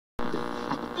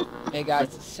Hey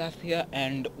guys, it's Seth here,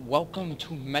 and welcome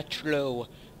to Metro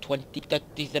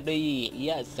 2033.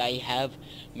 Yes, I have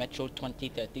Metro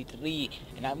 2033,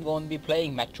 and I'm going to be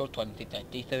playing Metro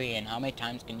 2033. And how many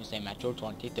times can you say Metro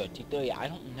 2033? I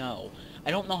don't know.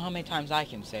 I don't know how many times I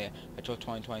can say it. Metro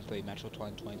 2023, Metro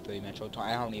 2023, Metro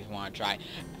 20. I don't even want to try,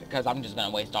 because I'm just going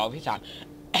to waste all of your time.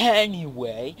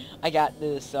 Anyway, I got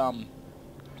this,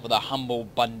 for the Humble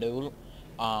Bundle,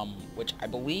 which I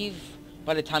believe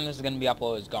by the time this is going to be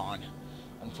uploaded is gone,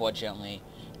 unfortunately.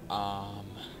 Yeah.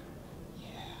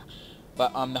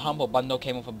 But, the Humble Bundle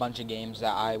came with a bunch of games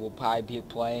that I will probably be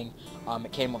playing.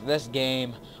 It came with this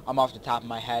game. Off the top of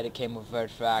my head, it came with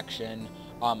Third Faction,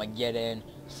 a Get In,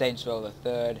 Saints Row the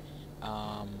Third,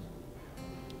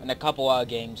 and a couple other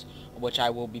games, which I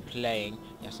will be playing.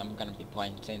 Yes, I'm going to be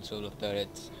playing Saints Row the Third.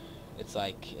 It's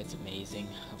amazing.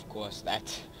 Of course,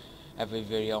 that every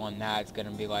video on that is gonna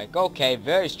be like, okay,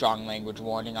 very strong language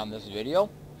warning on this video,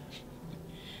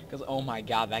 because oh my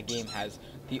god, that game has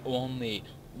the only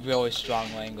really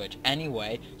strong language.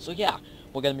 Anyway, so yeah,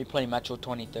 we're gonna be playing Metro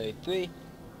 2033,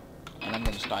 and I'm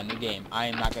gonna start a new game. I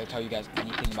am not gonna tell you guys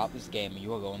anything about this game.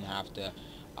 You are going to have to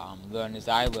learn as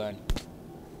I learn.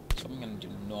 So I'm gonna do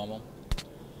normal.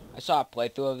 I saw a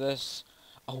playthrough of this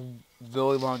a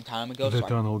really long time ago. The So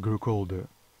tunnel grew colder.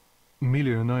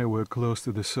 Millie and I were close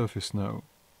to the surface now.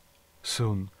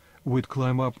 Soon, we'd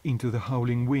climb up into the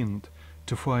howling wind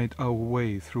to fight our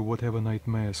way through whatever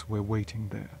nightmares were waiting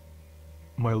there.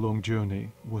 My long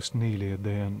journey was nearly at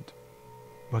the end.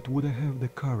 But would I have the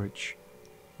courage,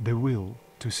 the will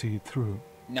to see it through?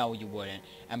 No, you wouldn't.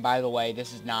 And by the way,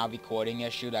 this is not a recording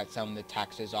issue. That's some of the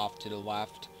text is off to the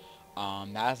left.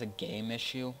 That is a game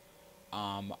issue.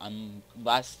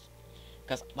 Unless,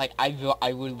 because like I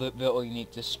would literally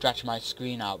need to stretch my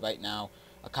screen out right now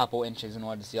a couple inches in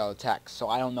order to see all the text. So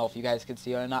I don't know if you guys can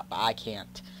see it or not, but I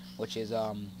can't, which is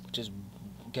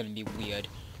gonna be weird.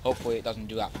 Hopefully it doesn't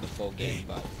do that for the full game,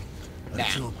 but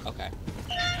nah. Okay.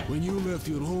 When you left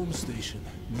your home station,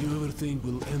 you ever think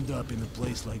we'll end up in a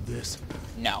place like this?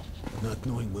 No. Not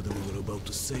knowing whether we were about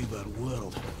to save our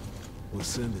world or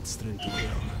send it straight to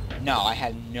hell. No, I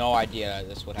had no idea that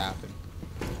this would happen.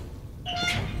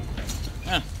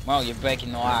 Well, you're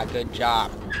breaking the law. Good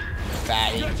job,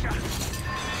 fatty.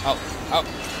 Oh,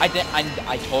 I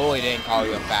totally didn't call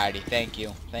you a fatty. Thank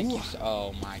you. Thank you.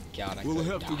 Oh my god, We'll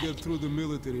have to get through the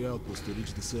military outpost to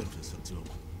reach the surface, Artyom.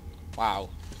 Wow.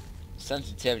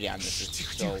 Sensitivity on this is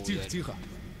so weird.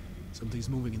 Something's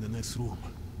moving in the next room.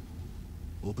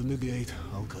 Open the gate,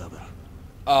 I'll cover.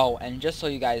 Oh, and just so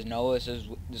you guys know, this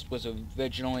was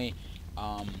originally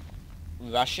a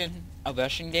Russian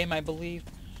game, I believe.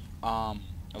 A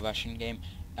Russian game.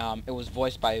 It was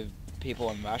voiced by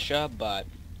people in Russia, but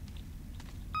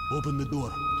open the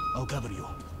door. I'll cover you.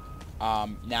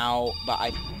 now, but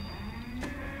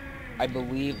I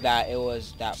believe that it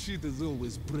was that. Shit is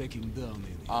always breaking down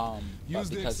in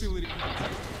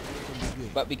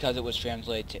but because it was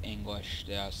translated to English,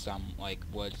 there are some like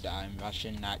words that are in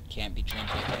Russian that can't be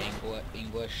translated to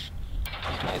English.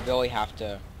 I really have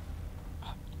to.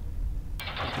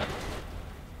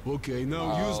 Okay,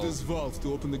 now use this valve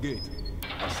to open the gate.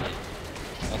 I see.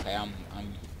 Okay,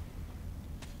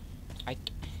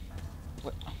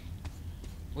 what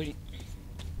do you...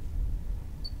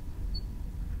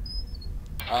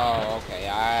 Oh, okay,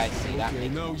 I see. That okay,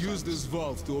 makes now more use sense. this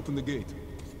valve to open the gate.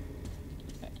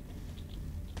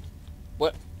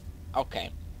 What?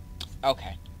 Okay.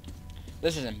 Okay.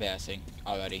 This is embarrassing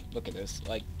already. Look at this.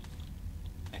 Like...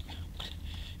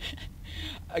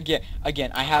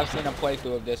 Again, I have seen a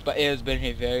playthrough of this, but it has been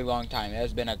a very long time. It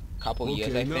has been a couple years,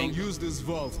 I think. Okay, now use this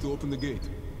valve to open the gate.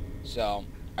 So,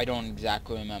 I don't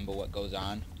exactly remember what goes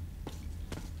on.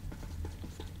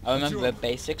 I remember the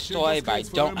basic story, but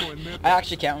I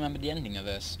actually can't remember the ending of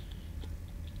this.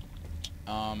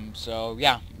 So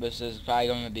yeah, this is probably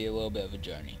going to be a little bit of a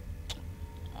journey.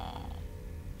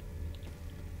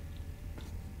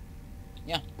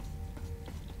 Yeah.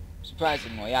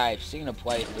 Surprisingly, I've seen a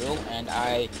playthrough, and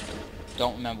I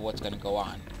don't remember what's going to go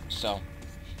on. So,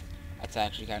 that's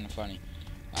actually kind of funny.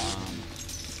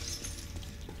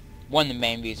 One of the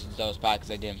main reasons, though, is probably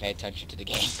because I didn't pay attention to the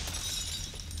game.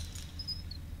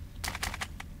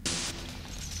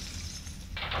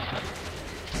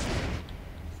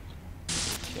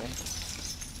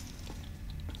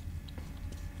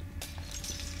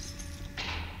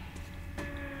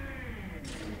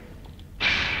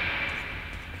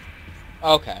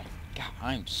 Okay. God,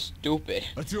 I'm stupid.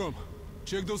 Artyom,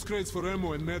 check those crates for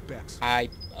ammo and med packs.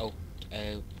 Oh,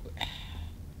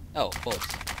 bullets.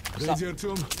 Ready,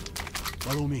 Artyom?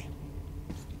 Follow me.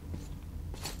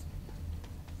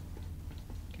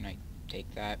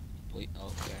 take that? Please.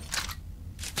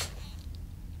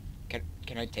 Okay.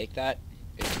 Can I take that?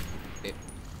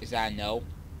 Is that a no?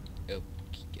 Okay.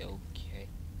 Okay.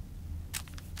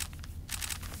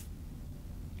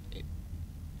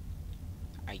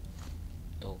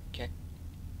 Okay.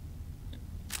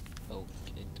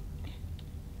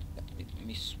 Let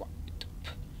me swap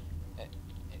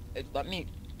it. Let me.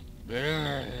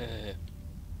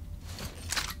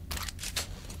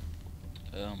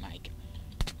 Oh my god.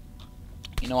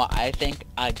 You know what? I think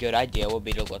a good idea would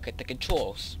be to look at the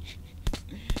controls.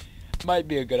 Might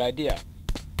be a good idea.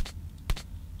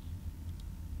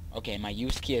 Okay, my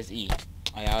use key is E.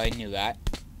 I already knew that.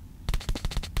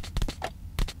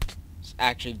 It's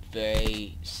actually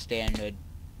very standard,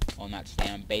 well not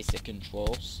standard, basic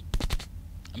controls.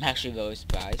 I'm actually very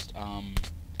surprised.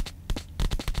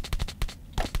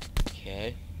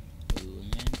 Okay.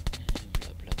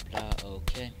 Blah blah blah,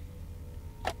 okay.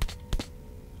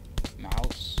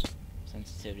 Mouse.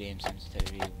 Sensitivity and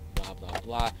sensitivity, blah blah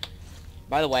blah.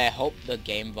 By the way, I hope the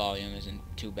game volume isn't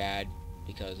too bad,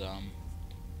 because,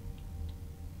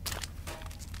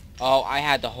 oh, I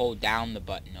had to hold down the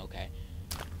button, okay.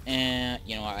 And,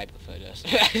 you know what, I prefer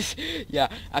this. Yeah,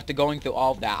 after going through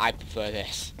all of that, I prefer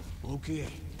this. Okay.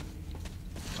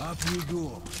 Up you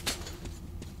go.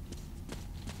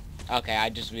 Okay, I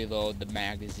just reload the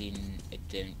magazine, it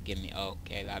didn't give me,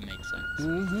 okay, that makes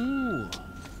sense.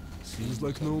 Seems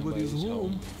like nobody's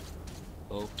home.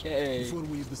 Okay. Before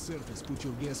we leave the surface, put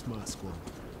your gas mask on.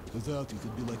 Without it,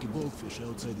 it'd be like a goldfish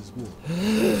outside his wall.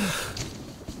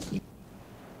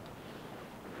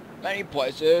 Many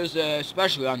places,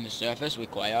 especially on the surface,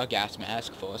 require a gas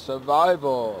mask for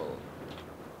survival.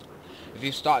 If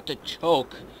you start to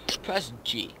choke, press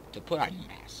G to put on your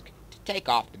mask. To take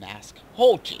off the mask,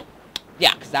 hold G.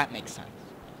 Yeah, because that makes sense.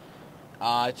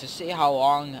 To see how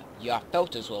long your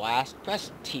filters will last,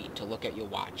 press T to look at your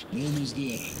watch. Almost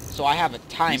there. So I have a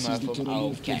timer This is the from,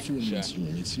 Korolov okay, sure. performance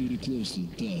room. It's really close to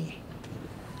the tower.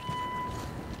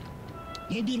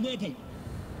 Load your weapon.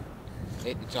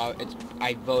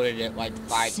 I voted it like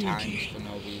 5 times for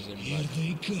no reason, Here but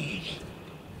they come.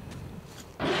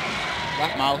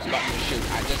 left mouse button to shoot.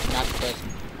 I just not the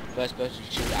first person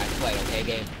shooter I played, okay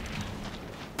game?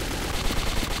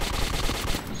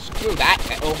 Screw that,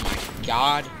 oh my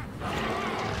god.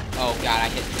 Oh god, I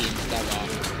hit T instead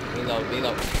of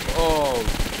reload. Oh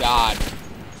god.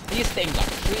 These things are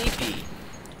creepy,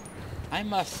 I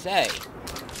must say.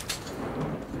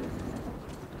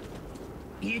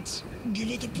 Let's give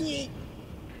it a pull.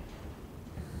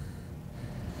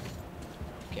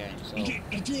 Okay, so Okay,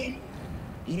 Artyom,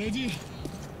 you ready?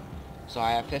 so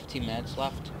I have 15 minutes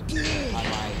left on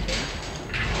my thing.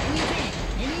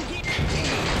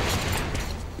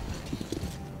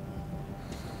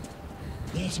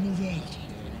 Let's move out.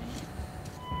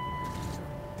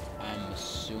 I'm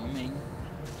assuming.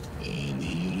 And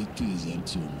here it is,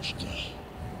 Artyomушka.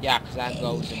 Yeah, because that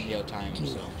goes in real time,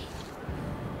 so.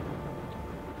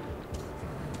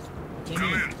 Come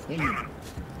in.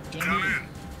 Come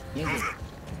in. Over.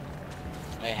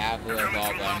 I have a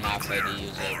revolver, I'm not afraid to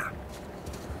use it.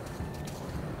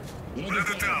 We're at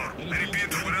the tower. I repeat,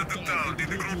 we're at the tower. Did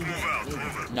the group move out?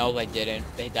 Over. No, they didn't.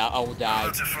 They all died.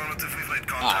 That's affirmative. We've made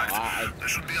contact. Oh, They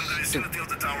should be in the vicinity of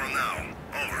the tower now.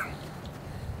 Over.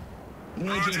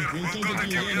 Roger, we'll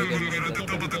contact you again when we're at the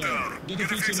top of the tower. Get a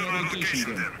fix on our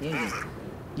location then. Over.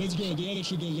 Let's go, the others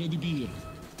should already be here.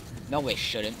 No, they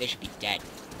shouldn't. They should be dead.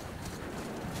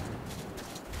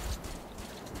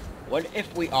 What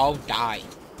if we all die?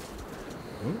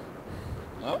 Huh?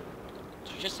 Oh?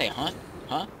 Did you just say, huh?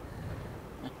 Huh?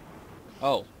 Huh?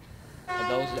 Oh. Are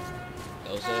those are...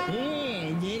 Oh,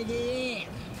 there they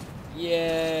are.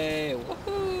 Yay!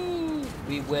 Woohoo!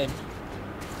 We win.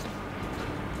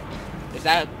 Is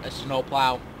that a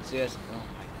snowplow? Serious? Oh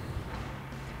my.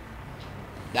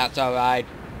 That's alright.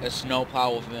 A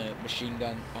snowplow with a machine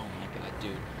gun. Oh my god,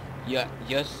 dude.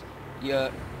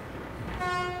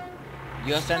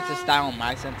 Your sense of style and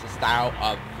my sense of style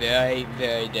are very,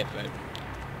 very different.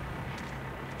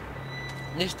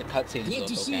 At least the cutscenes Glad look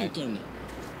to see you, okay. Colonel.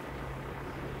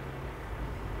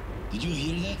 Did you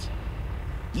hear that?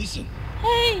 Listen.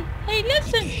 Hey, What the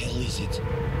listen! hell is it?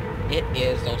 It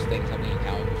is those things I've been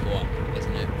telling before,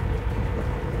 isn't it?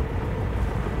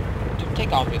 Dude,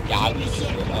 take off your goggles.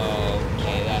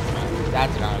 Okay,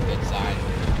 that's not a good sign.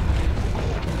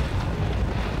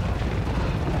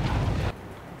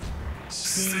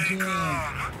 Stay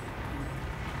calm.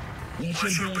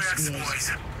 Watch your backs,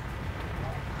 boys.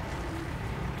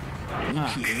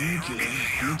 Okay.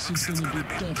 Looks it's gonna be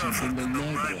tougher than the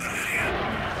night one.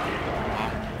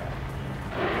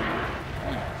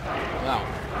 Well,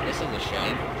 this is a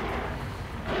shame.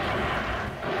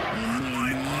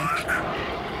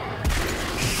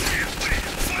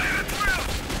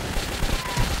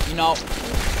 You know,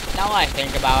 now that I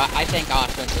think about it, I think our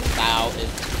offensive style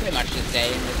is pretty much the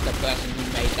same as the person who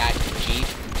made that cheat.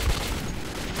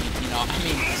 You know, I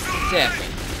mean,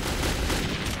 seriously.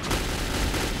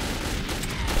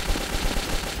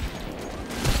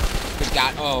 Good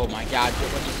God, oh my God,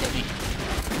 what just hit me?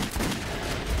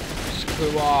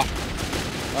 Screw off.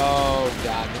 Oh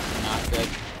God, this is not good.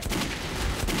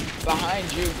 Behind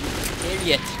you, you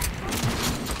idiot.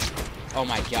 Oh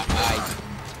my God,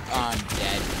 I'm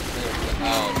dead.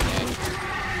 Oh, dead.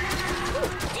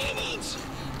 Damn it!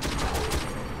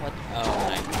 What? Oh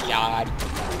my God.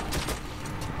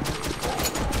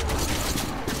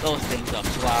 Those things are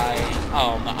flying.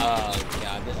 Oh my, oh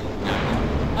God, this is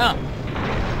not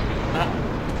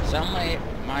good. Suddenly,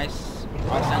 my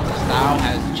sense of style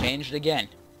has changed again.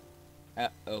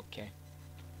 Okay.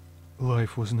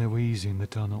 Life was never easy in the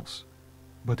tunnels,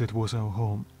 but it was our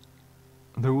home.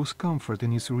 There was comfort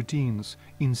in its routines,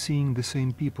 in seeing the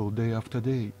same people day after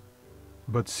day.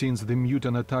 But since the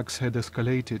mutant attacks had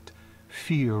escalated,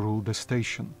 fear ruled the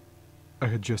station. I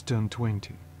had just turned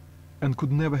 20, and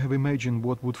could never have imagined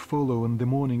what would follow on the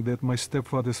morning that my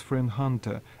stepfather's friend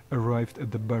Hunter arrived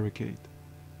at the barricade.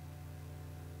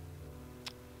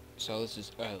 So this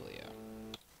is earlier.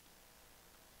 In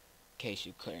case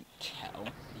you couldn't tell,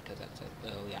 because I said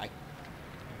earlier, I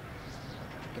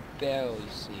could barely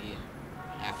see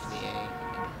half the A,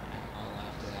 all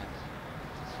after that.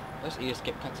 Let's either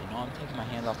skip cutscene. No, I'm taking my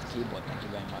hand off the keyboard, thank you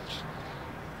very much.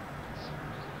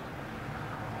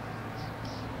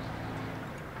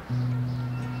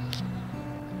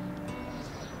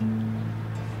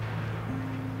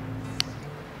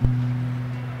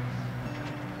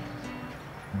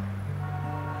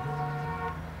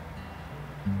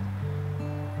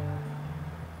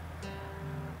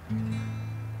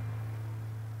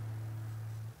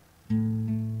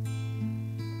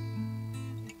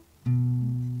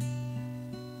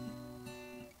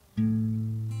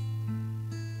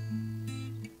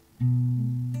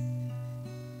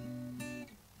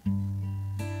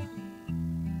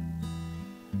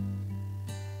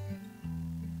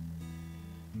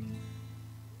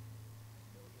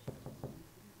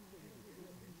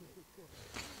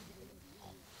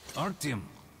 Artyom,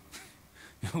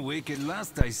 awake at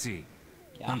last, I see.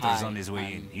 Yeah, Hunter's hi, on his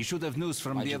way in. He should have news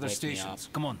from Why'd the you other wake me stations.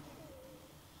 up? Come on.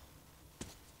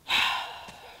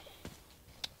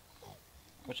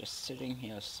 We're just sitting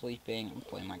here sleeping. I'm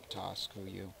playing my guitar, screw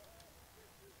you.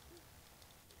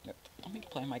 Yep, let me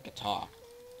play my guitar.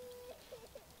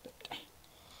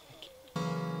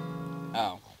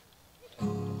 Oh.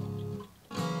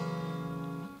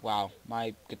 Wow,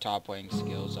 my guitar playing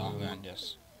skills are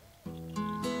horrendous.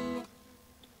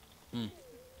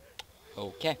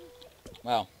 Okay.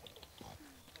 Well,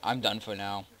 I'm done for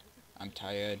now. I'm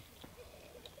tired.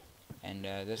 And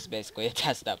this is basically a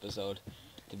test episode.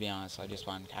 To be honest, I just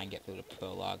wanted to kind of get through the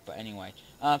prologue. But anyway,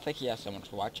 thank you guys so much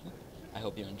for watching. I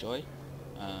hope you enjoyed.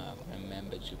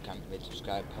 Remember to comment, rate,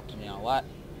 subscribe. Helps me out a lot.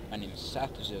 My name is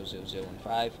Seth, 00015.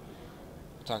 I'll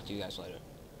talk to you guys later.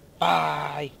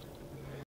 Bye!